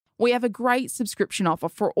We have a great subscription offer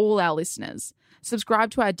for all our listeners.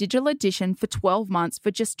 Subscribe to our digital edition for 12 months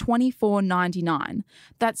for just $24.99.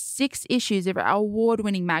 That's 6 issues of our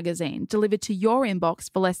award-winning magazine delivered to your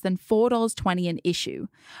inbox for less than $4.20 an issue.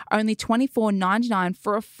 Only $24.99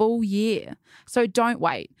 for a full year. So don't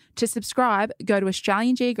wait. To subscribe, go to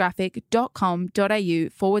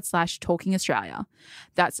australiangeographic.com.au/Talking Australia.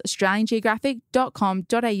 That's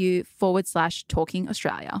australiangeographic.com.au/Talking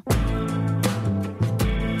Australia.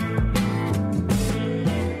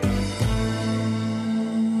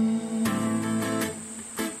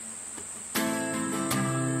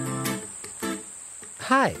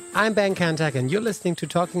 Hi, I'm Ben Kantak and you're listening to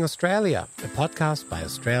Talking Australia, a podcast by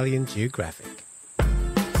Australian Geographic.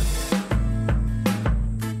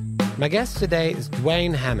 My guest today is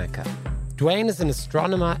Duane Hamaker. Duane is an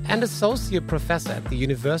astronomer and associate professor at the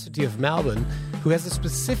University of Melbourne who has a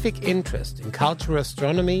specific interest in cultural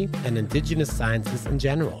astronomy and Indigenous sciences in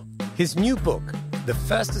general. His new book, The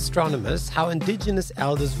First Astronomers, How Indigenous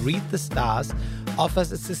Elders Read the Stars,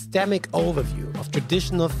 offers a systemic overview of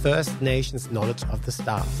traditional First Nations knowledge of the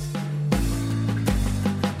stars.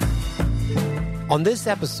 On this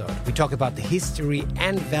episode, we talk about the history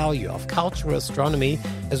and value of cultural astronomy,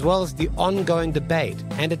 as well as the ongoing debate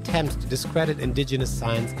and attempts to discredit Indigenous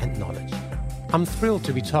science and knowledge. I'm thrilled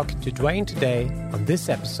to be talking to Duane today on this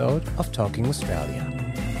episode of Talking Australia.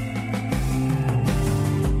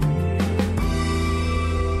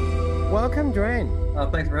 Welcome, Duane.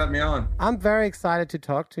 Thanks for having me on. I'm very excited to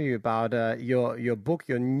talk to you about your book,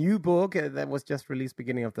 your new book that was just released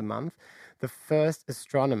beginning of the month, The First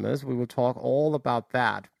Astronomers. We will talk all about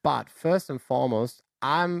that. But first and foremost,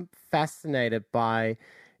 I'm fascinated by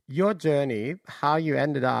your journey, how you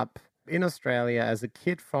ended up in Australia as a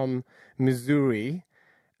kid from Missouri.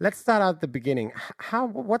 Let's start at the beginning.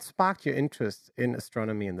 What sparked your interest in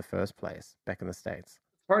astronomy in the first place back in the States?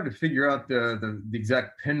 Hard to figure out the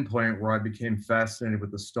exact pinpoint where I became fascinated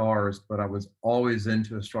with the stars, but I was always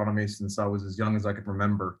into astronomy since I was as young as I could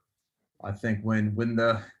remember. I think when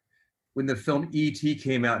the film E.T.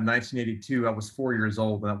 came out in 1982, I was 4 years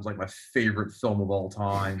old, and that was like my favorite film of all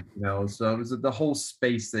time. So it was the whole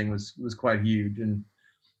space thing was quite huge, and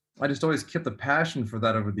I just always kept a passion for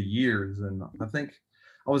that over the years. And I think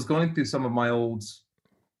I was going through some of my old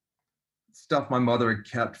stuff my mother had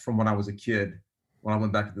kept from when I was a kid, when I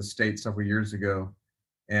went back to the States several years ago.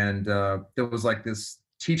 And there was like this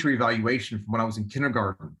teacher evaluation from when I was in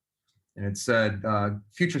kindergarten. And it said,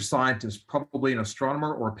 future scientist, probably an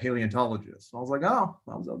astronomer or a paleontologist. And I was like, oh,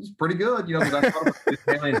 that was pretty good. Because I thought about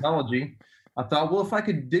paleontology. I thought, well, if I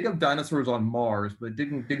could dig up dinosaurs on Mars, but it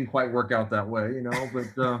didn't quite work out that way, But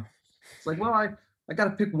it's like, well, I got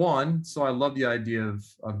to pick one. So I love the idea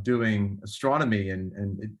of doing astronomy.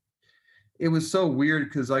 And it was so weird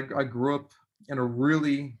because I grew up in a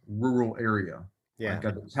really rural area. Yeah.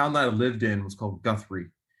 Like the town that I lived in was called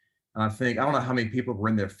Guthrie. And I don't know how many people were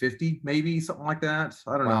in there, 50, maybe, something like that.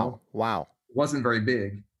 I don't know. Wow. It wasn't very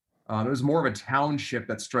big. It was more of a township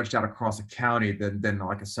that stretched out across a county than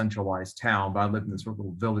like a centralized town. But I lived in this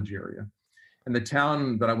little village area. And the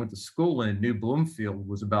town that I went to school in, New Bloomfield,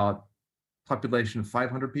 was about population of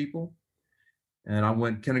 500 people. And I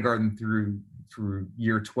went kindergarten through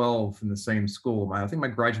year 12 in the same school. I think my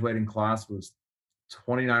graduating class was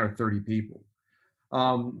 29 or 30 people.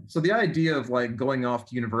 So the idea of like going off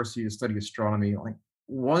to university to study astronomy, like,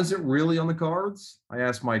 wasn't really on the cards. I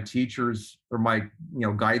asked my teachers or my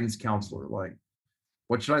guidance counselor, like,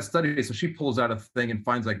 what should I study? So she pulls out a thing and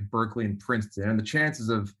finds like Berkeley and Princeton, and the chances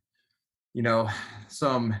of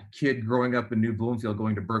some kid growing up in New Bloomfield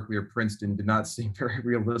going to Berkeley or Princeton did not seem very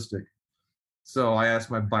realistic. So I asked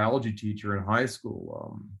my biology teacher in high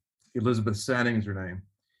school, Elizabeth Sanning is her name,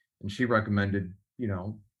 and she recommended,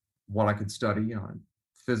 what I could study,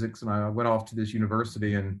 physics. And I went off to this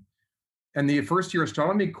university, and the first year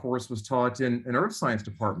astronomy course was taught in an earth science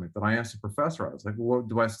department. That I asked the professor, I was like, well,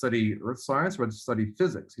 do I study earth science or do I study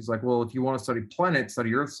physics? He's like, well, if you want to study planets,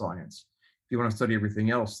 study earth science. If you want to study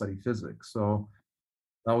everything else, study physics. So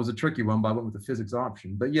that was a tricky one, but I went with the physics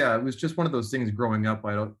option. But yeah, it was just one of those things growing up.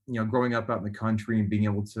 Growing up out in the country and being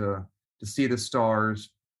able to see the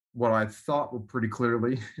stars, what I thought were pretty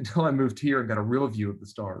clearly until I moved here and got a real view of the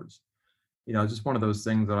stars. Just one of those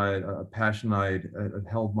things that a passion I'd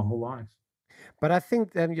held my whole life. But I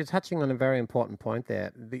think you're touching on a very important point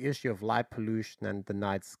there, the issue of light pollution and the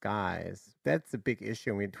night skies. That's a big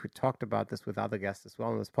issue. We talked about this with other guests as well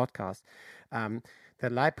on this podcast.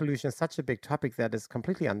 That light pollution is such a big topic that is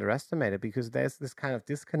completely underestimated because there's this kind of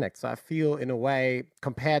disconnect. So I feel, in a way,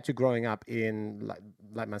 compared to growing up in,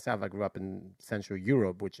 like myself, I grew up in Central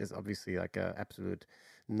Europe, which is obviously like an absolute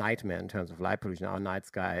nightmare in terms of light pollution. Our night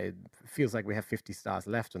sky, it feels like we have 50 stars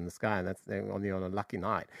left in the sky, and that's only on a lucky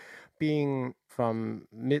night. Being from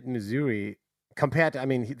mid-Missouri, compared to, I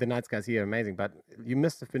mean, the night skies here are amazing, but you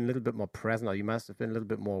must have been a little bit more present, or you must have been a little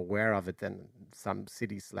bit more aware of it than some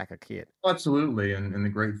cities like a kid. Absolutely. And the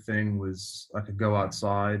great thing was I could go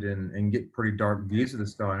outside and get pretty dark views of the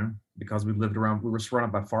sky because we were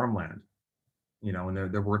surrounded by farmland, and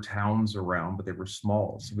there were towns around, but they were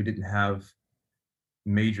small. So we didn't have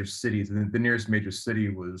major cities. And the nearest major city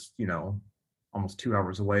was, almost 2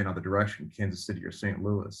 hours away in other direction, Kansas City or St.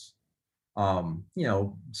 Louis.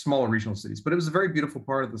 Smaller regional cities, but it was a very beautiful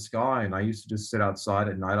part of the sky. And I used to just sit outside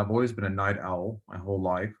at night. I've always been a night owl my whole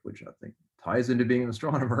life, which I think ties into being an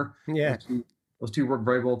astronomer. Yeah. Those two work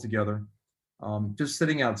very well together. Just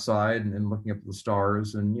sitting outside and looking up at the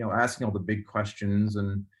stars and, asking all the big questions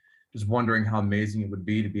and just wondering how amazing it would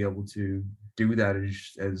be to be able to do that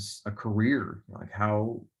as a career. Like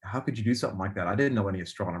how could you do something like that? I didn't know any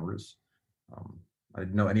astronomers. I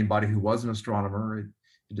didn't know anybody who was an astronomer.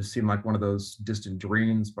 It just seemed like one of those distant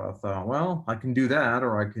dreams, but I thought, well, I can do that,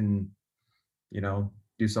 or I can,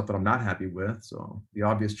 do something I'm not happy with. So the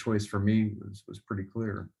obvious choice for me was pretty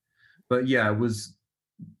clear. But yeah, it was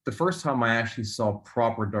the first time I actually saw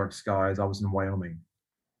proper dark skies. I was in Wyoming.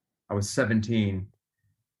 I was 17, and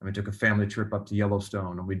we took a family trip up to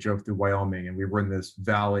Yellowstone, and we drove through Wyoming, and we were in this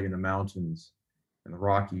valley in the mountains in the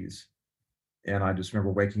Rockies. And I just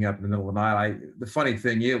remember waking up in the middle of the night. The funny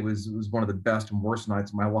thing, it was one of the best and worst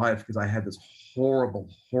nights of my life because I had this horrible,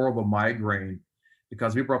 horrible migraine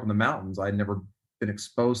because we were up in the mountains. I'd never been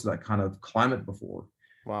exposed to that kind of climate before.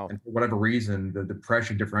 Wow. And for whatever reason, the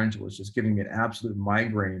pressure differential was just giving me an absolute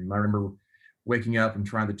migraine. And I remember waking up and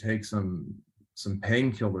trying to take some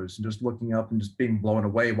painkillers and just looking up and just being blown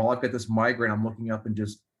away. While I've got this migraine, I'm looking up and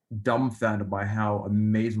just dumbfounded by how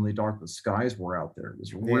amazingly dark the skies were out there. It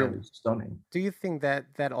was really stunning. Do you think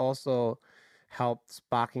that also helped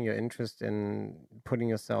sparking your interest in putting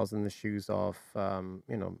yourselves in the shoes of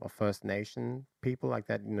of First Nation people like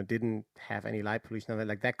that, didn't have any light pollution,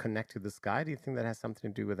 like that connect to the sky? Do you think that has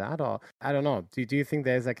something to do with that? Or I don't know. Do you think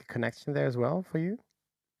there's like a connection there as well for you?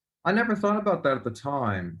 I never thought about that at the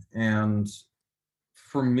time. And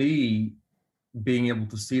for me, being able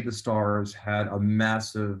to see the stars had a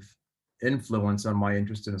massive influence on my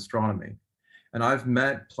interest in astronomy. And I've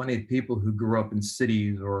met plenty of people who grew up in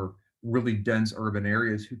cities or really dense urban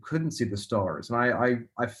areas who couldn't see the stars. And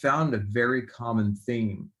I found a very common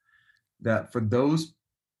theme that for those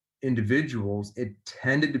individuals, it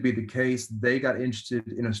tended to be the case they got interested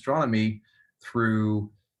in astronomy through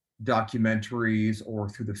documentaries or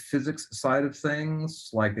through the physics side of things,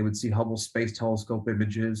 like they would see Hubble Space Telescope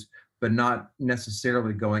images, but not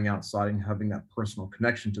necessarily going outside and having that personal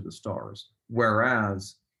connection to the stars.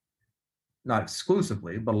 Whereas, not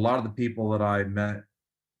exclusively, but a lot of the people that I met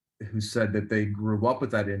who said that they grew up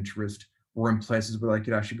with that interest were in places where they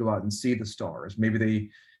could actually go out and see the stars. Maybe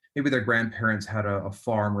their grandparents had a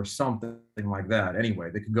farm or something like that. Anyway,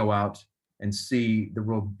 they could go out and see the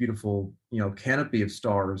real beautiful, canopy of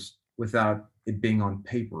stars without it being on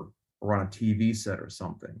paper or on a TV set or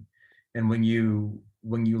something. And when you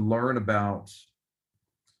learn about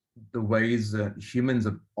the ways that humans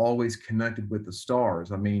have always connected with the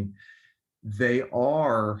stars, I mean, they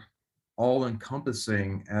are all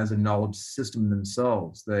encompassing as a knowledge system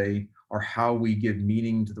themselves. They are how we give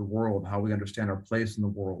meaning to the world, how we understand our place in the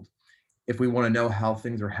world. If we want to know how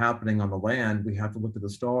things are happening on the land, we have to look at the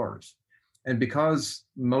stars. And because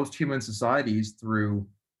most human societies through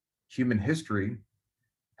human history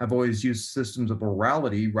have always used systems of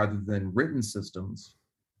orality rather than written systems,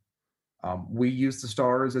 we use the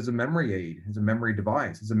stars as a memory aid, as a memory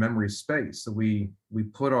device, as a memory space. So we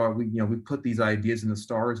put these ideas in the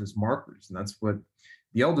stars as markers, and that's what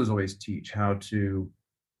the elders always teach: how to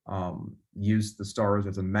use the stars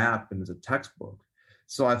as a map and as a textbook.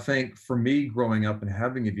 So I think for me, growing up and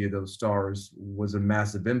having a view of those stars was a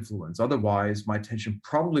massive influence. Otherwise, my attention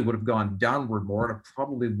probably would have gone downward more, and I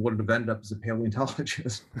probably would have ended up as a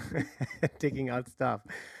paleontologist. Digging out stuff.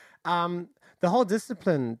 The whole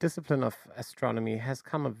discipline of astronomy has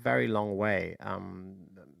come a very long way. I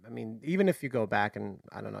mean, even if you go back and,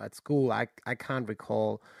 I don't know, at school, I can't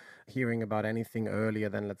recall hearing about anything earlier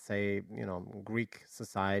than, let's say, Greek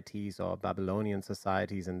societies or Babylonian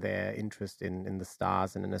societies and their interest in the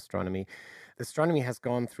stars and in astronomy. Astronomy has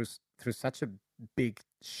gone through such a big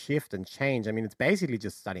shift and change. I mean, it's basically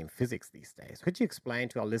just studying physics these days. Could you explain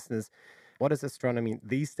to our listeners what is astronomy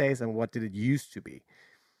these days and what did it used to be?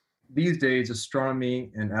 These days,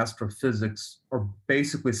 astronomy and astrophysics are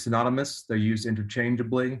basically synonymous. They're used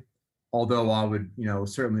interchangeably. Although I would,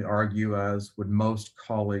 certainly argue, as would most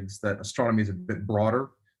colleagues, that astronomy is a bit broader.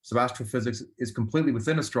 So astrophysics is completely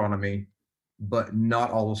within astronomy, but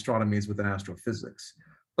not all astronomy is within astrophysics.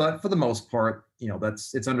 But for the most part,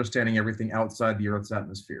 it's understanding everything outside the Earth's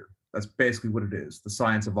atmosphere. That's basically what it is, the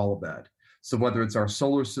science of all of that. So whether it's our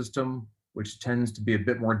solar system, which tends to be a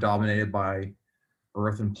bit more dominated by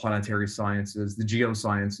Earth and planetary sciences, the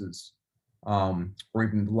geosciences, or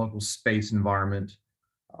even the local space environment,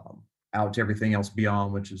 out to everything else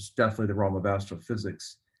beyond, which is definitely the realm of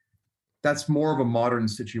astrophysics. That's more of a modern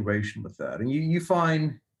situation with that. And you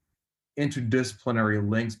find interdisciplinary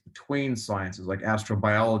links between sciences like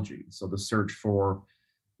astrobiology, so the search for,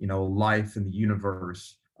 life in the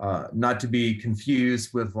universe, not to be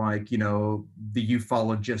confused with the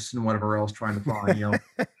ufologists and whatever else trying to find,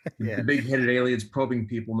 the big-headed aliens probing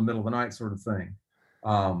people in the middle of the night sort of thing.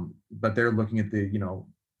 But they're looking at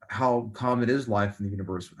how common is life in the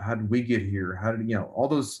universe? How did we get here? How did all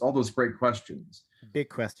those great questions? Big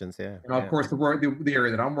questions, yeah. And of course, the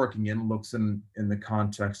area that I'm working in looks in the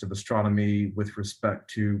context of astronomy with respect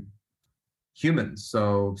to humans,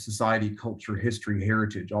 so society, culture, history,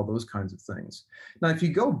 heritage, all those kinds of things. Now, if you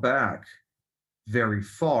go back very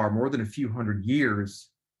far, more than a few hundred years,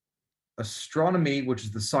 astronomy, which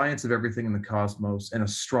is the science of everything in the cosmos, and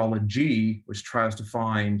astrology, which tries to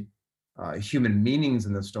find human meanings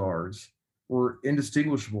in the stars, were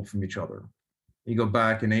indistinguishable from each other. You go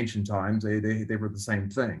back in ancient times, they were the same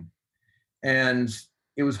thing. And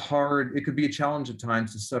it was hard, it could be a challenge at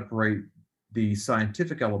times to separate the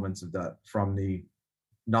scientific elements of that from the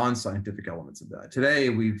non-scientific elements of that. Today,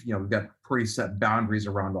 we've got pretty set boundaries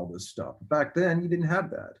around all this stuff. Back then, you didn't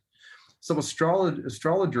have that. So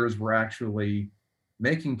astrologers were actually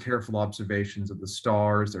making careful observations of the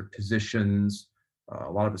stars, their positions, a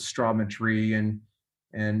lot of astrometry,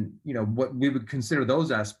 and what we would consider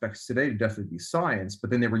those aspects today to definitely be science. But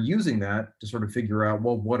then they were using that to sort of figure out,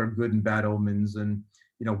 well, what are good and bad omens, and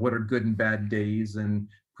what are good and bad days, and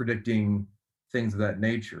predicting things of that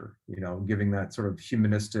nature, giving that sort of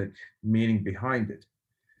humanistic meaning behind it,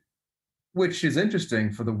 which is interesting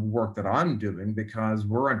for the work that I'm doing, because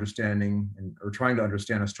we're understanding or trying to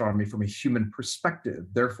understand astronomy from a human perspective.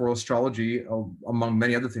 Therefore, astrology, among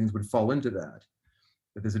many other things, would fall into that.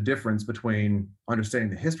 But there's a difference between understanding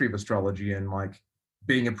the history of astrology and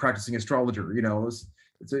being a practicing astrologer.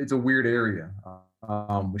 It's a weird area,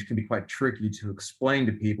 which can be quite tricky to explain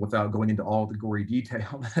to people without going into all the gory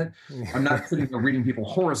detail. I'm not sitting there reading people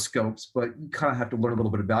horoscopes, but you kind of have to learn a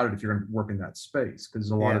little bit about it if you're going to work in that space, because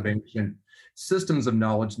there's a lot of ancient systems of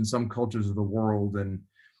knowledge in some cultures of the world, and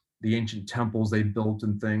the ancient temples they built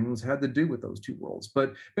and things had to do with those two worlds.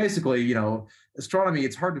 But basically, astronomy,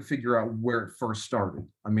 it's hard to figure out where it first started.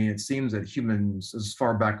 I mean, it seems that humans, as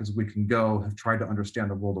far back as we can go, have tried to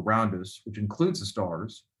understand the world around us, which includes the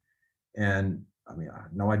stars. And I mean, I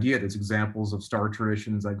have no idea. There's examples of star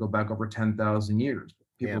traditions that go back over 10,000 years.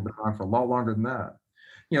 People have been around for a lot longer than that.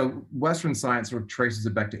 Western science sort of traces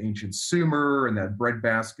it back to ancient Sumer and that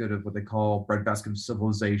breadbasket of what they call breadbasket of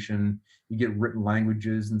civilization. You get written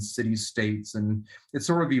languages and city-states, and it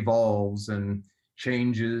sort of evolves and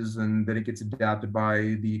changes, and then it gets adapted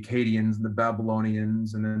by the Akkadians and the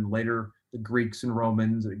Babylonians, and then later the Greeks and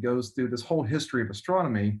Romans. It goes through this whole history of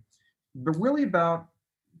astronomy, but really about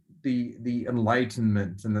the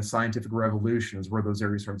Enlightenment and the scientific revolution is where those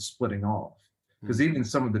areas started splitting off. Because even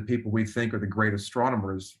some of the people we think are the great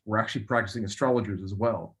astronomers were actually practicing astrologers as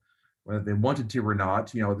well, whether they wanted to or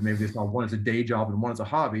not. Maybe they saw one as a day job and one as a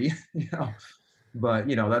hobby. But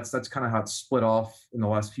that's kind of how it split off in the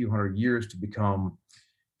last few hundred years to become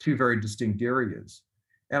two very distinct areas.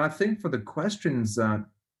 And I think for the questions that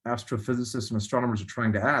astrophysicists and astronomers are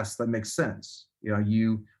trying to ask, that makes sense.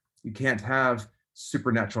 You can't have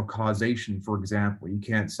supernatural causation, for example. You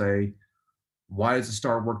can't say, why does the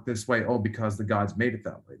star work this way? Oh, because the gods made it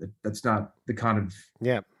that way. That's not the kind of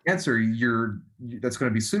answer that's going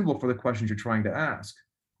to be suitable for the questions you're trying to ask.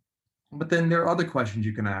 But then there are other questions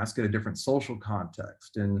you can ask in a different social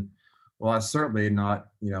context. And well, I'm certainly not,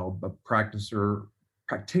 a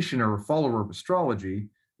practitioner or follower of astrology.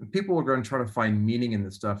 And people are going to try to find meaning in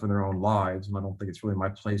this stuff in their own lives. And I don't think it's really my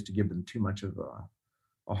place to give them too much of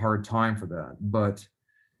a hard time for that. But,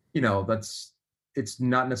 it's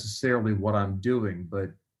not necessarily what I'm doing, but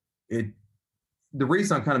the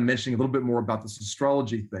reason I'm kind of mentioning a little bit more about this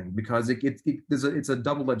astrology thing, because it's a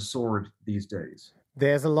double-edged sword these days.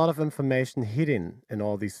 There's a lot of information hidden in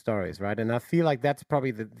all these stories, right? And I feel like that's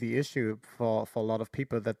probably the issue for a lot of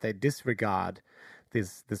people, that they disregard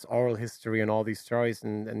this oral history and all these stories,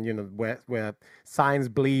 and you know where science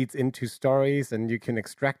bleeds into stories, and you can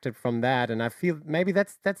extract it from that. And I feel maybe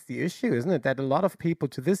that's the issue, isn't it? That a lot of people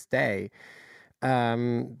to this day,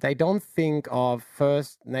 they don't think of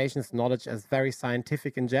First Nations knowledge as very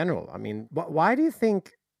scientific in general. I mean, why do you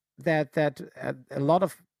think that a lot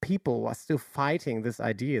of people are still fighting this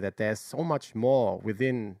idea that there's so much more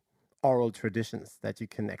within oral traditions that you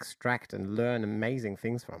can extract and learn amazing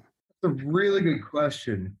things from? It's a really good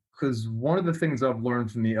question, because one of the things I've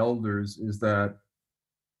learned from the elders is that,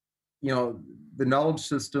 you know, the knowledge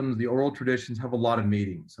systems, the oral traditions have a lot of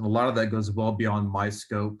meanings, and a lot of that goes well beyond my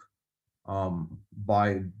scope,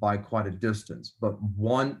 by quite a distance. But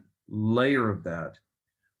one layer of that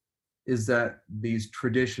is that these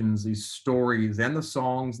traditions, these stories, and the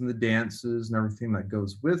songs and the dances and everything that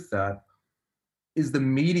goes with that is the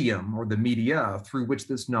medium or the media through which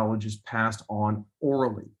this knowledge is passed on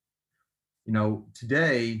orally. You know,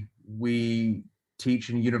 today we teach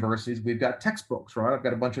in universities, we've got textbooks, right? I've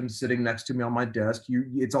got a bunch of them sitting next to me on my desk.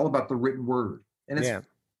 It's all about the written word. And it's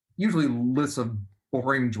usually lists of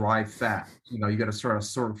boring, dry facts. You know, you got to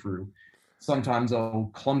sort through. Sometimes I'll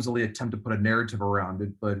clumsily attempt to put a narrative around it,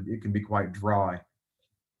 but it can be quite dry.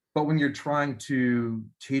 But when you're trying to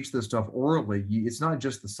teach this stuff orally, it's not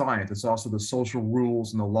just the science, it's also the social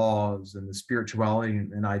rules and the laws and the spirituality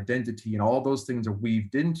and identity, and all those things are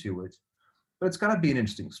weaved into it. But it's got to be an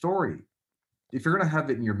interesting story. If you're going to have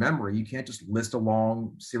it in your memory, you can't just list a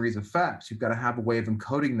long series of facts. You've got to have a way of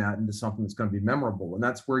encoding that into something that's going to be memorable. And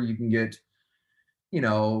that's where you can get, you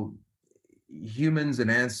know, humans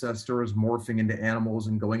and ancestors morphing into animals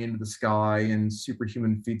and going into the sky, and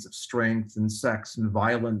superhuman feats of strength and sex and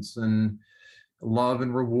violence and love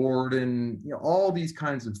and reward, and you know, all these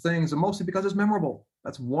kinds of things, and mostly because it's memorable.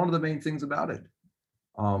 That's one of the main things about it.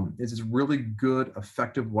 Is this really good,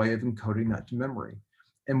 effective way of encoding that to memory.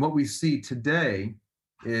 And what we see today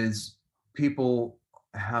is people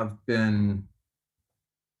have been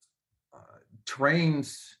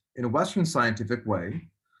trained in a Western scientific way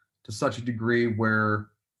to such a degree where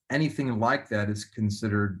anything like that is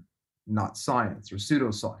considered not science or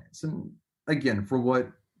pseudoscience. And again, for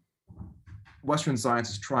what Western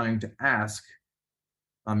science is trying to ask,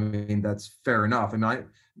 I mean, that's fair enough. I mean,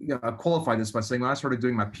 I qualify this by saying when I started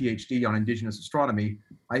doing my PhD on Indigenous astronomy,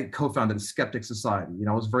 I co-founded a skeptic society. You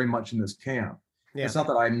know, I was very much in this camp. Yeah. It's not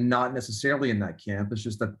that I'm not necessarily in that camp. It's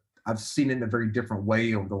just that I've seen it in a very different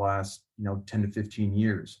way over the last, 10 to 15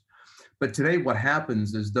 years. But today what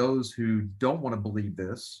happens is those who don't want to believe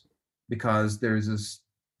this, because there's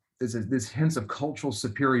this hints of cultural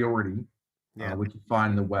superiority, which you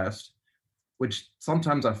find in the West, which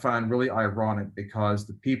sometimes I find really ironic, because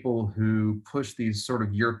the people who push these sort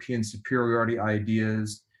of European superiority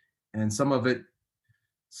ideas, and some of it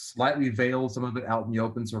slightly veiled, some of it out in the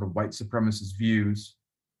open, sort of white supremacist views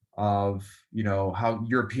of, how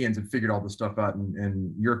Europeans have figured all this stuff out,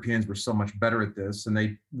 and Europeans were so much better at this, and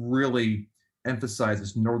they really emphasize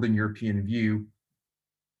this Northern European view.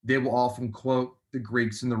 They will often quote the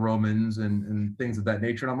Greeks and the Romans and things of that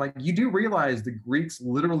nature. And I'm like, you do realize the Greeks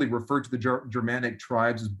literally referred to the Germanic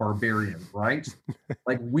tribes as barbarians, right?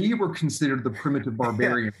 Like, we were considered the primitive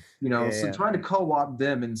barbarians, so trying to co-opt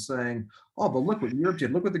them and saying, oh, but look what Europe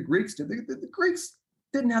did, look what the Greeks did. The Greeks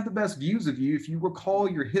didn't have the best views of you if you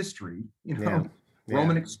recall your history,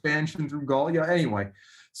 Roman expansion through Gaul. Anyway.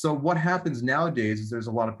 So what happens nowadays is there's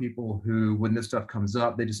a lot of people who, when this stuff comes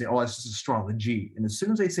up, they just say, oh, it's just astrology. And as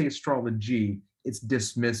soon as they say astrology, it's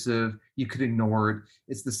dismissive. You could ignore it.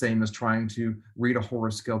 It's the same as trying to read a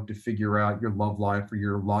horoscope to figure out your love life or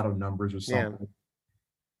your lotto numbers or something.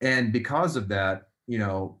 Yeah. And because of that,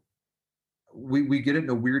 we get it in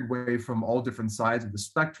a weird way from all different sides of the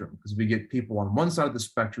spectrum, because we get people on one side of the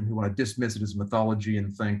spectrum who want to dismiss it as mythology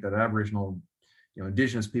and think that Aboriginal,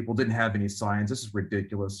 Indigenous people didn't have any science. This is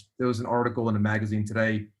ridiculous. There was an article in a magazine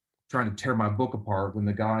today trying to tear my book apart when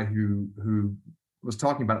the guy who was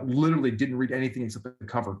talking about it literally didn't read anything except the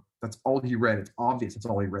cover. That's all he read. It's obvious. That's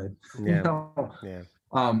all he read. Yeah. Yeah.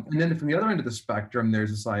 And then from the other end of the spectrum,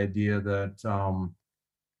 there's this idea that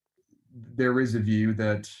there is a view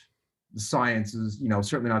that science is,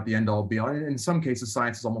 certainly not the end all be all. In some cases,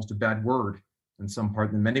 science is almost a bad word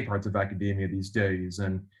in many parts of academia these days.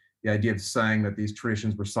 And the idea of saying that these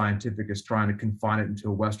traditions were scientific is trying to confine it into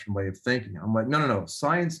a Western way of thinking. I'm like, no.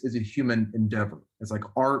 Science is a human endeavor. It's like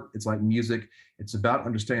art. It's like music. It's about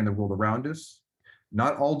understanding the world around us.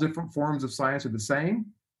 Not all different forms of science are the same.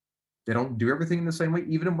 They don't do everything in the same way,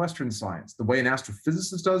 even in Western science. The way an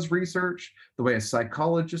astrophysicist does research, the way a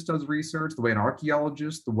psychologist does research, the way an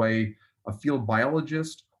archaeologist, the way a field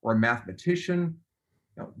biologist or a mathematician,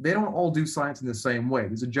 They don't all do science in the same way.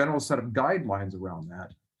 There's a general set of guidelines around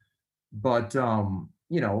that, but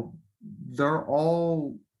they're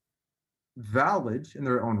all valid in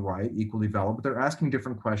their own right, equally valid, but they're asking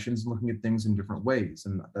different questions and looking at things in different ways.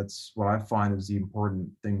 And that's what I find is the important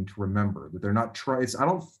thing to remember, that they're not trying. I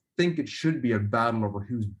don't think it should be a battle over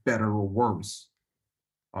who's better or worse.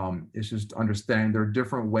 It's just understanding there are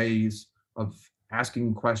different ways of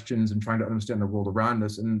asking questions and trying to understand the world around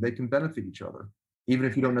us, and they can benefit each other, even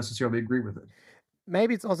if you don't necessarily agree with it.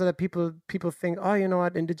 Maybe it's also that people think, oh, you know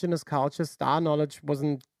what, indigenous culture, star knowledge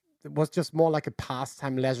was just more like a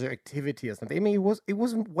pastime, leisure activity or something. I mean, it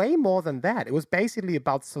was way more than that. It was basically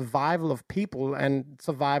about survival of people and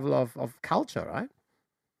survival of culture, right?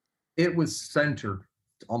 It was centered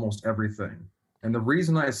to almost everything. And the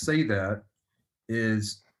reason I say that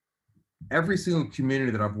is every single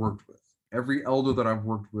community that I've worked with, every elder that I've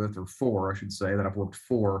worked with, or for, I should say, that I've worked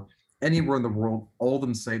for, anywhere in the world, all of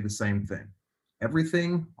them say the same thing.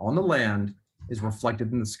 Everything on the land is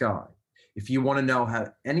reflected in the sky. If you want to know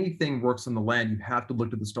how anything works on the land, you have to look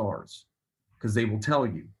to the stars, because they will tell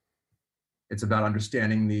you. It's about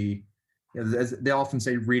understanding as they often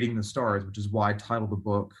say, reading the stars, which is why I titled the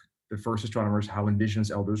book, The First Astronomers, How Indigenous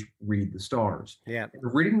Elders Read the Stars. Yeah.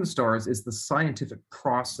 Reading the stars is the scientific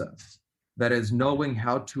process that is knowing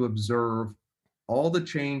how to observe all the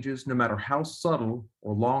changes, no matter how subtle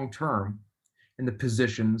or long-term, in the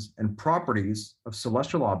positions and properties of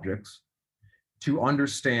celestial objects to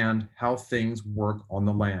understand how things work on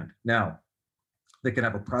the land. Now, they can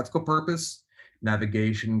have a practical purpose,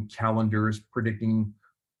 navigation, calendars, predicting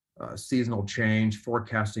seasonal change,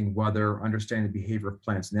 forecasting weather, understanding the behavior of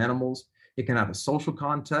plants and animals. It can have a social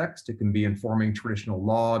context. It can be informing traditional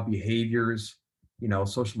law, behaviors,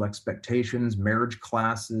 social expectations, marriage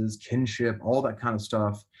classes, kinship, all that kind of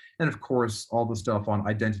stuff. And of course, all the stuff on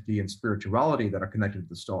identity and spirituality that are connected to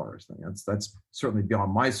the stars. That's certainly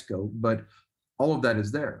beyond my scope, but all of that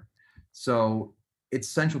is there. So it's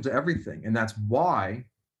central to everything. And that's why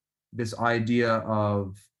this idea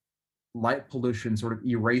of light pollution sort of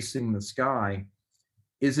erasing the sky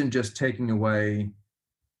isn't just taking away,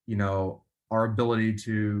 our ability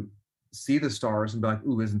to see the stars and be like,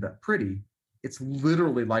 ooh, isn't that pretty? It's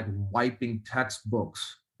literally like wiping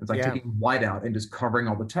textbooks. It's like taking white out and just covering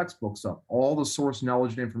all the textbooks up. All the source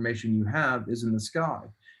knowledge and information you have is in the sky.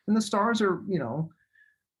 And the stars are,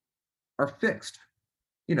 are fixed.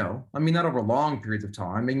 Not over long periods of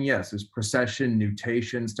time. And yes, there's precession,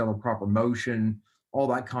 nutation, stellar proper motion, all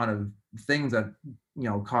that kind of things that,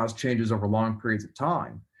 cause changes over long periods of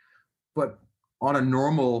time. But on a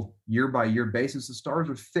normal year-by-year basis, the stars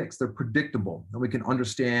are fixed. They're predictable, and we can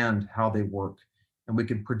understand how they work, and we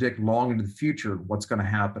can predict long into the future what's going to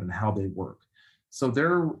happen and how they work. So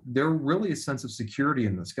they're really a sense of security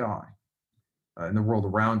in the sky, in the world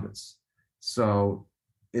around us. So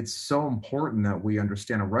it's so important that we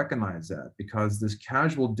understand and recognize that, because this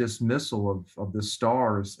casual dismissal of the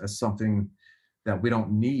stars as something that we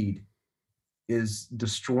don't need is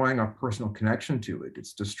destroying our personal connection to it.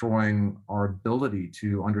 It's destroying our ability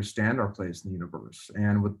to understand our place in the universe.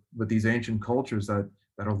 And with these ancient cultures that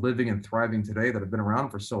are living and thriving today, that have been around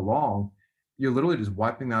for so long, you're literally just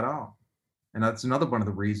wiping that out. And that's another one of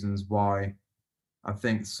the reasons why I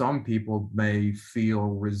think some people may feel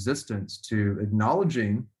resistance to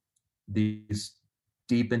acknowledging these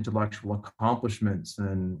deep intellectual accomplishments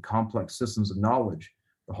and complex systems of knowledge.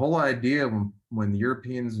 The whole idea when the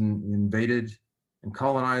Europeans invaded and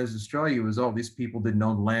colonized Australia was, oh, these people didn't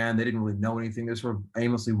own land. They didn't really know anything. They're sort of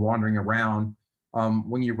aimlessly wandering around.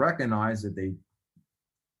 When you recognize that they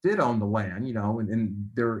did own the land, and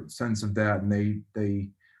their sense of that, and they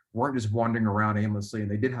weren't just wandering around aimlessly,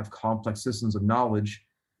 and they did have complex systems of knowledge,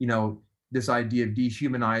 this idea of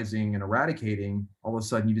dehumanizing and eradicating, all of a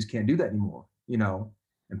sudden you just can't do that anymore,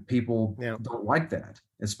 and people don't like that,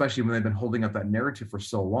 especially when they've been holding up that narrative for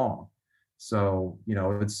so long. So,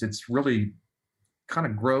 it's really kind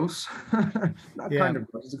of gross, kind of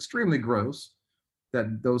gross, it's extremely gross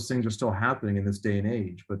that those things are still happening in this day and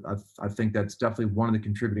age. But I think that's definitely one of the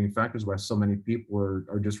contributing factors why so many people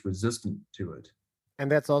are just resistant to it. And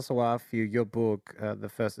that's also why I feel your book, The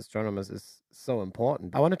First Astronomers, is so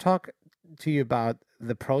important. I want to talk to you about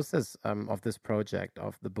the process of this project,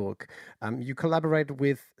 of the book. You collaborated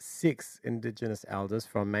with 6 Indigenous elders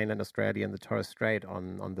from mainland Australia and the Torres Strait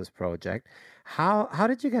on this project. How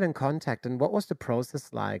did you get in contact, and what was the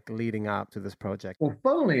process like leading up to this project? Well,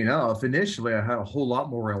 funnily enough, initially I had a whole lot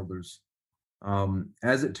more elders.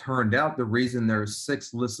 As it turned out, the reason there's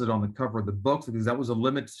 6 listed on the cover of the book, because that was a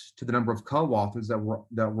limit to the number of co-authors that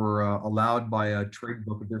were allowed by a trade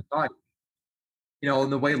book of their type.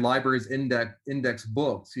 And the way libraries index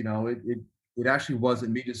books, it actually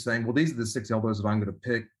wasn't me just saying, well, these are the 6 elders that I'm going to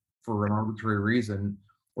pick for an arbitrary reason,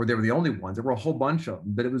 or they were the only ones. There were a whole bunch of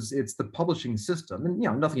them, but it's the publishing system, and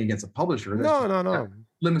nothing against a publisher. That's No.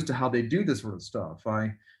 limits to how they do this sort of stuff.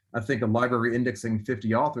 I think a library indexing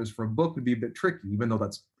 50 authors for a book would be a bit tricky, even though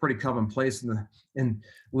that's pretty commonplace in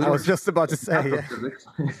literature. I was just about to say, yeah.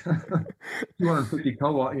 250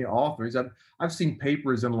 co-authors. I've seen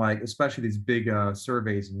papers in, like, especially these big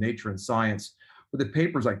surveys in Nature and Science, where the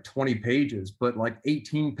paper's like 20 pages, but like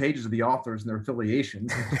 18 pages of the authors and their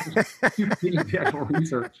affiliations, the actual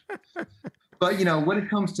research. But when it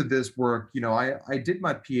comes to this work, I did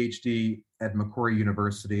my PhD at Macquarie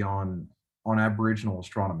University on Aboriginal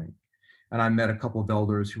astronomy, and I met a couple of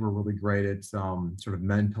elders who were really great at sort of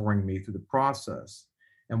mentoring me through the process.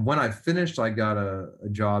 And when I finished, I got a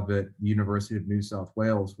job at the University of New South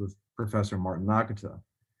Wales with Professor Martin Nakata.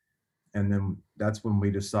 And then that's when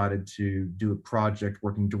we decided to do a project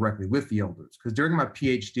working directly with the elders. Because during my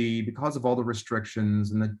PhD, because of all the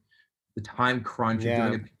restrictions and the time crunch of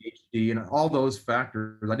doing a PhD and all those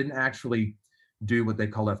factors, I didn't actually do what they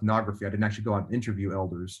call ethnography. I didn't actually go out and interview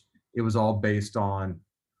elders. It was all based on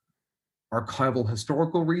archival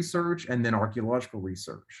historical research and then archaeological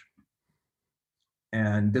research.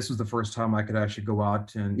 And this was the first time I could actually go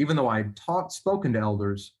out, and even though I had spoken to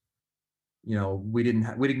elders, we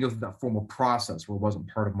didn't go through that formal process where it wasn't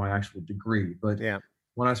part of my actual degree. But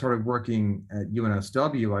when I started working at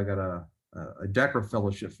UNSW, I got a DECRA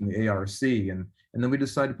fellowship from the ARC, and then we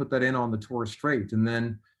decided to put that in on the Torres Strait. And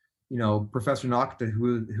then, Professor Nakata,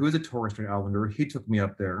 who is a Torres Strait Islander, he took me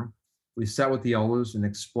up there. We sat with the elders and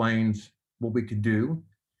explained what we could do,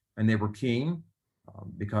 and they were keen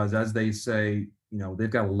because, as they say, they've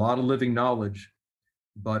got a lot of living knowledge,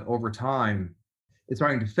 but over time, it's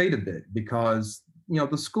starting to fade a bit because,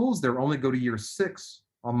 the schools there only go to year 6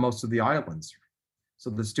 on most of the islands. So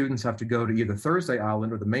the students have to go to either Thursday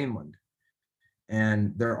Island or the mainland.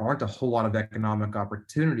 And there aren't a whole lot of economic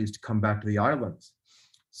opportunities to come back to the islands.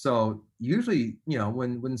 So usually,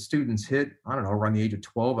 when students hit, I don't know, around the age of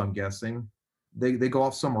 12, I'm guessing, they go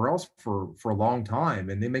off somewhere else for a long time,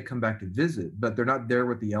 and they may come back to visit, but they're not there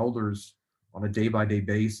with the elders on a day-by-day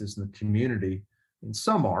basis in the community. And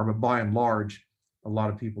some are, but by and large, a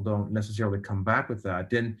lot of people don't necessarily come back with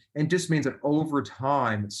that. And just means that over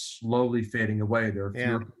time, it's slowly fading away. There are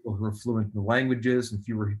fewer people who are fluent in the languages and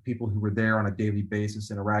fewer people who were there on a daily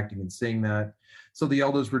basis interacting and seeing that. So the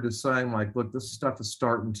elders were just saying, like, look, this stuff is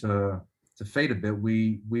starting to fade a bit.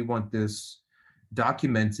 We want this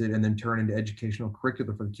documented and then turned into educational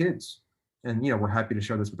curricula for the kids. And, we're happy to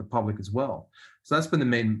share this with the public as well. So that's been the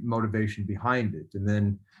main motivation behind it. And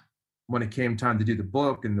then when it came time to do the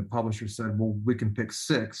book and the publisher said, well, we can pick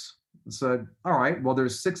 6, I said, all right, well,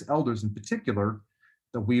 there's 6 elders in particular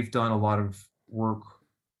that we've done a lot of work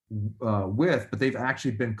with, but they've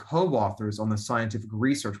actually been co-authors on the scientific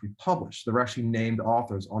research we published. They're actually named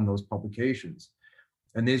authors on those publications.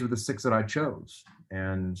 And these were the 6 that I chose.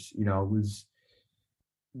 And, it was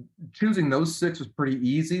choosing those 6 was pretty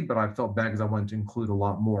easy, but I felt bad because I wanted to include a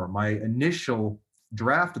lot more. My initial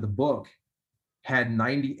draft of the book had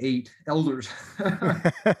 98 elders on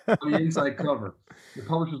the inside cover. The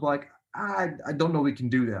publisher's like, I don't know we can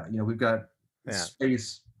do that. We've got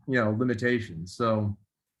space, limitations. So,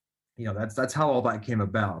 that's how all that came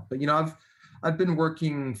about. But, I've been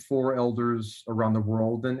working for elders around the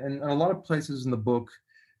world, and a lot of places in the book,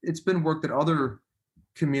 it's been work that other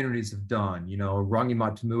communities have done. Rangi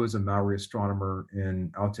Matamu is a Maori astronomer in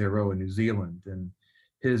Aotearoa, New Zealand, and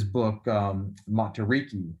his book,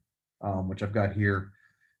 Matariki, which I've got here,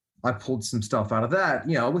 I pulled some stuff out of that,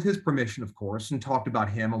 with his permission, of course, and talked about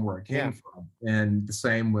him and where it came from. And the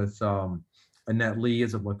same with Annette Lee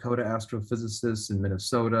is a Lakota astrophysicist in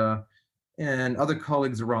Minnesota, and other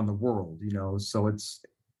colleagues around the world, so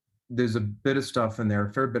there's a bit of stuff in there,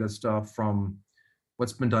 a fair bit of stuff from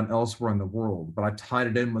what's been done elsewhere in the world, but I tied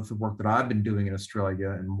it in with the work that I've been doing in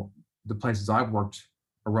Australia and the places I've worked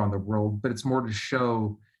around the world. But it's more to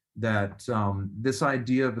show that this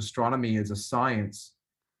idea of astronomy as a science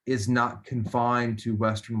is not confined to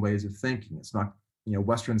Western ways of thinking. It's not,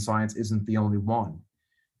 Western science isn't the only one.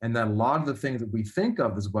 And that a lot of the things that we think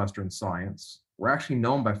of as Western science were actually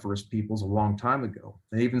known by First Peoples a long time ago.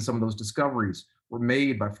 And even some of those discoveries were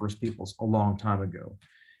made by First Peoples a long time ago.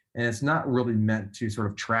 And it's not really meant to sort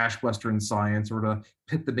of trash Western science or to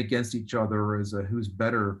pit them against each other as a who's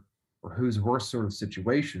better or who's worse sort of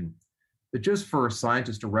situation. But just for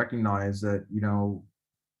scientists to recognize that,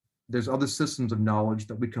 there's other systems of knowledge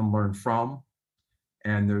that we can learn from.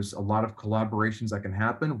 And there's a lot of collaborations that can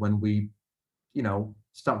happen when we,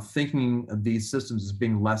 stop thinking of these systems as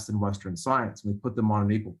being less than Western science. We put them on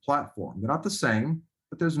an equal platform. They're not the same,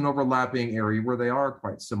 but there's an overlapping area where they are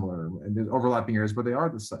quite similar, and there's overlapping areas where they are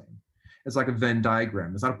the same. It's like a Venn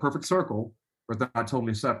diagram. It's not a perfect circle, but they're not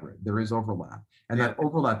totally separate. There is overlap. And that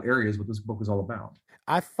overlap area is what this book is all about.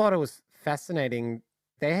 I thought it was fascinating.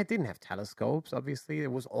 Didn't have telescopes, obviously.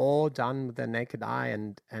 It was all done with their naked eye,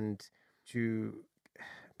 and to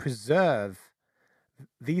preserve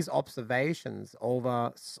these observations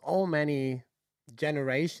over so many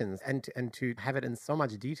generations and to have it in so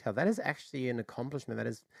much detail, that is actually an accomplishment that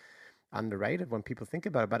is underrated when people think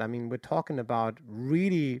about it. But I mean, we're talking about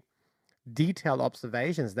really detailed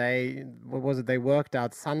observations. They worked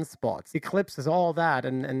out sunspots, eclipses, all that,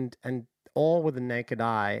 and all with the naked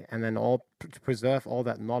eye, and then all to preserve all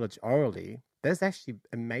that knowledge orally. That's actually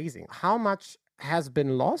amazing. How much has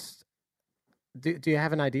been lost? Do you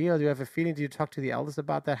have an idea, or do you have a feeling? Do you talk to the elders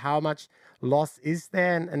about that? How much loss is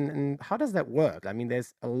there, and how does that work? I mean,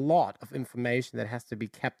 there's a lot of information that has to be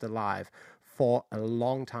kept alive for a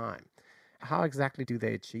long time. How exactly do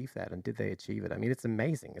they achieve that, and did they achieve it? I mean, it's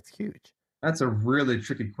amazing. It's huge. That's a really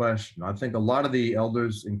tricky question. I think a lot of the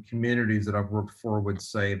elders in communities that I've worked for would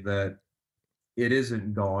say that it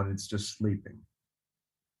isn't gone, it's just sleeping.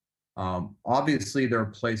 Obviously, there are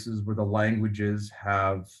places where the languages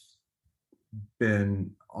have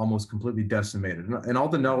been almost completely decimated, and all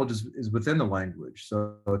the knowledge is within the language.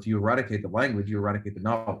 So if you eradicate the language, you eradicate the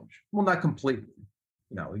knowledge. Well, not completely.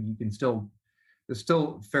 You can still, there's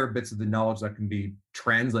still fair bits of the knowledge that can be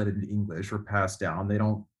translated into English or passed down. They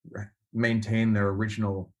don't maintain their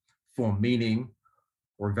original form, meaning,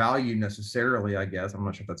 or value necessarily, I guess. I'm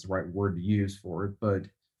not sure if that's the right word to use for it, but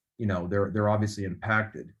they're obviously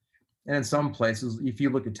impacted. And in some places, if you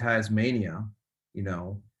look at Tasmania,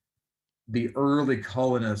 the early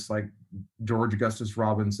colonists like George Augustus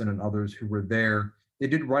Robinson and others who were there, they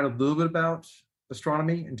did write a little bit about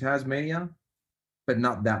astronomy in Tasmania, but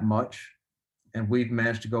not that much. And we've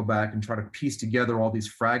managed to go back and try to piece together all these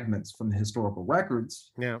fragments from the historical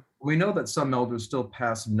records. Yeah. We know that some elders still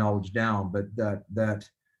pass some knowledge down, but that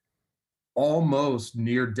almost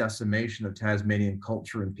near decimation of Tasmanian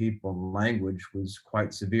culture and people and language was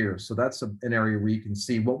quite severe. So that's an area where you can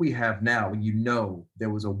see what we have now. There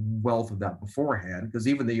was a wealth of that beforehand, because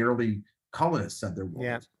even the early colonists said there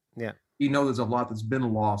was. Yeah. There's a lot that's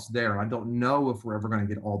been lost there. And I don't know if we're ever going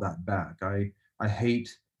to get all that back. I hate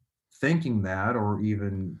thinking that or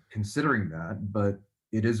even considering that, but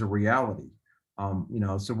it is a reality.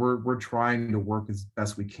 So we're trying to work as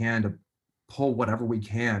best we can to pull whatever we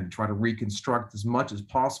can, try to reconstruct as much as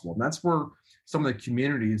possible. And that's where some of the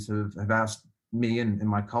communities have asked me and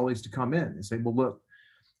my colleagues to come in and say, well, look,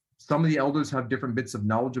 some of the elders have different bits of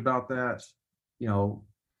knowledge about that.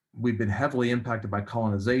 We've been heavily impacted by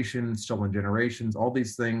colonization, stolen generations. All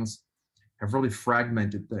these things have really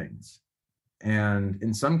fragmented things. And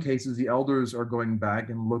in some cases, the elders are going back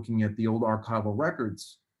and looking at the old archival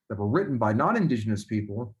records that were written by non-Indigenous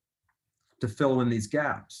people to fill in these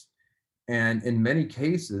gaps. And in many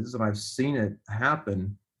cases, and I've seen it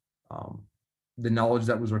happen, the knowledge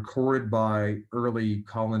that was recorded by early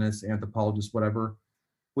colonists, anthropologists, whatever,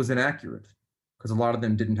 was inaccurate, because a lot of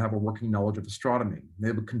them didn't have a working knowledge of astronomy.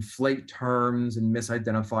 They would conflate terms and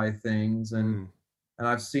misidentify things. And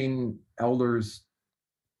I've seen elders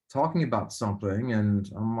talking about something, and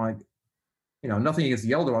I'm like, nothing against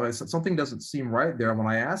the elder. I said, something doesn't seem right there. When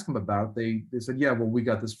I asked them about it, they said, yeah, well, we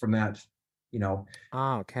got this from that.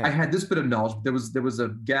 Okay. I had this bit of knowledge. There was a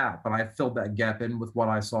gap, and I filled that gap in with what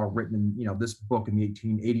I saw written in, this book in the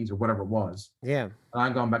 1880s or whatever it was. Yeah. And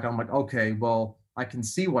I've gone back, I'm like, okay, well, I can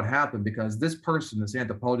see what happened, because this person, this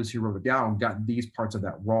anthropologist who wrote it down, got these parts of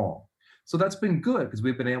that wrong. So that's been good, because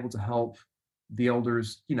we've been able to help the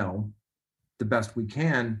elders, the best we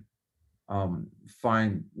can,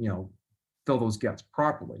 find, fill those gaps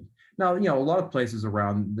properly. Now, a lot of places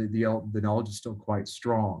around the knowledge is still quite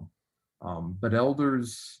strong. But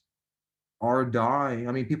elders are dying.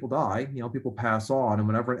 I mean, people die, people pass on. And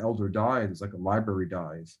whenever an elder dies, it's like a library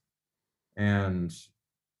dies. And,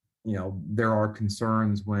 there are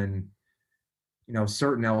concerns when,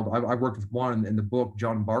 certain elders, I worked with one in the book,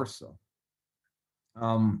 John Barsa.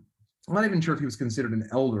 I'm not even sure if he was considered an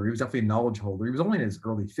elder. He was definitely a knowledge holder. He was only in his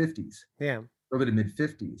early 50s. Yeah. Early to mid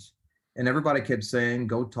 50s. And everybody kept saying,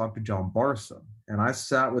 go talk to John Barsa. And I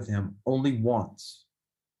sat with him only once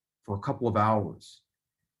for a couple of hours,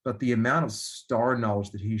 but the amount of star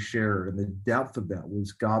knowledge that he shared and the depth of that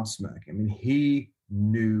was gobsmacking. I mean, he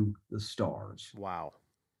knew the stars. Wow.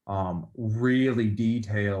 Really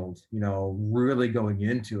detailed, really going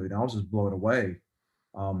into it. I was just blown away.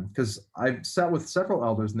 Because I've sat with several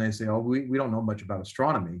elders and they say, oh, we don't know much about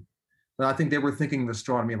astronomy. But I think they were thinking of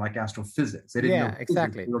astronomy like astrophysics. They didn't know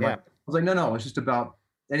exactly. I was like, no, it's just about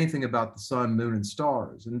anything about the sun, moon, and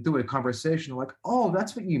stars. And through a conversation, like, oh,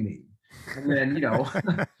 that's what you mean. And then,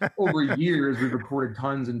 over years, we've recorded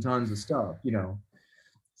tons and tons of stuff, So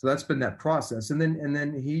that's been that process. And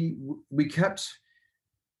then we kept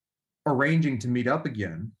arranging to meet up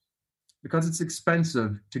again because it's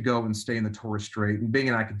expensive to go and stay in the Torres Strait. And being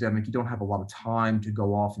an academic, you don't have a lot of time to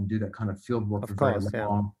go off and do that kind of field work for very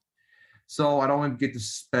long. So I'd only get to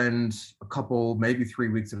spend a couple, maybe 3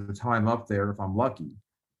 weeks at a time up there if I'm lucky.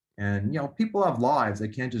 And, people have lives. They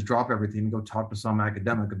can't just drop everything and go talk to some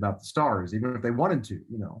academic about the stars, even if they wanted to,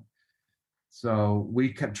 So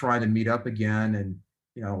we kept trying to meet up again. And,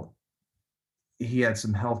 he had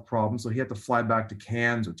some health problems. So he had to fly back to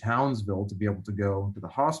Cairns or Townsville to be able to go to the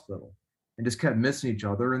hospital and just kept missing each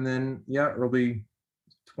other. And then, early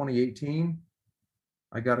 2018,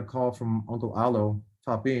 I got a call from Uncle Alo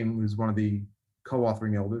Tapim, who's one of the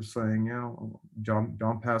co-authoring elders, saying,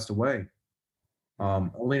 John passed away.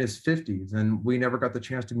 Only in his 50s, and we never got the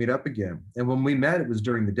chance to meet up again. And when we met, it was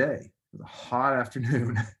during the day. It was a hot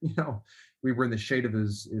afternoon. We were in the shade of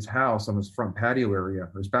his house on his front patio area,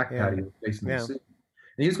 or his back patio facing the sea. And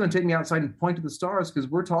he was going to take me outside and point to the stars because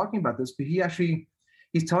we're talking about this, but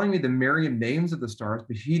he's telling me the Meriam names of the stars,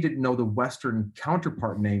 but he didn't know the Western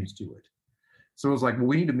counterpart names to it. So it was like, well,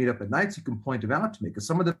 we need to meet up at night so you can point them out to me, because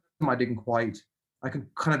some of them I could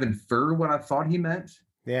kind of infer what I thought he meant.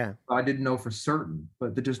 Yeah. I didn't know for certain,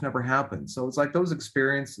 but that just never happened. So it's like those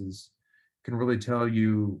experiences can really tell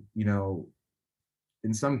you,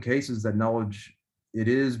 in some cases that knowledge, it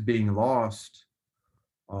is being lost,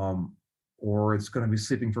 or it's going to be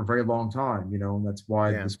sleeping for a very long time, and that's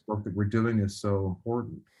why this work that we're doing is so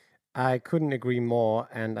important. I couldn't agree more.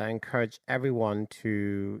 And I encourage everyone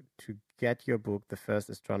to get your book, The First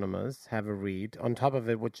Astronomers, have a read. On top of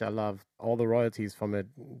it, which I love, all the royalties from it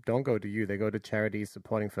don't go to you. They go to charities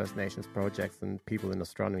supporting First Nations projects and people in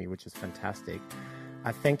astronomy, which is fantastic.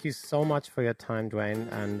 I thank you so much for your time, Duane,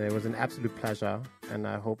 and it was an absolute pleasure, and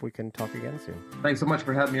I hope we can talk again soon. Thanks so much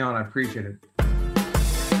for having me on. I appreciate it.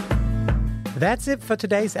 That's it for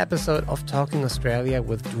today's episode of Talking Australia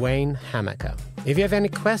with Duane Hamaker. If you have any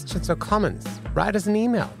questions or comments, write us an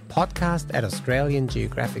email,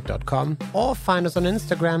 podcast@australiangeographic.com, or find us on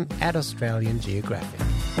Instagram @AustralianGeographic.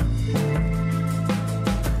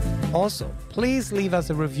 Also, please leave us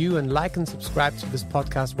a review and like and subscribe to this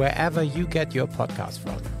podcast wherever you get your podcast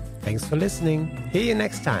from. Thanks for listening. See you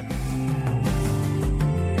next time.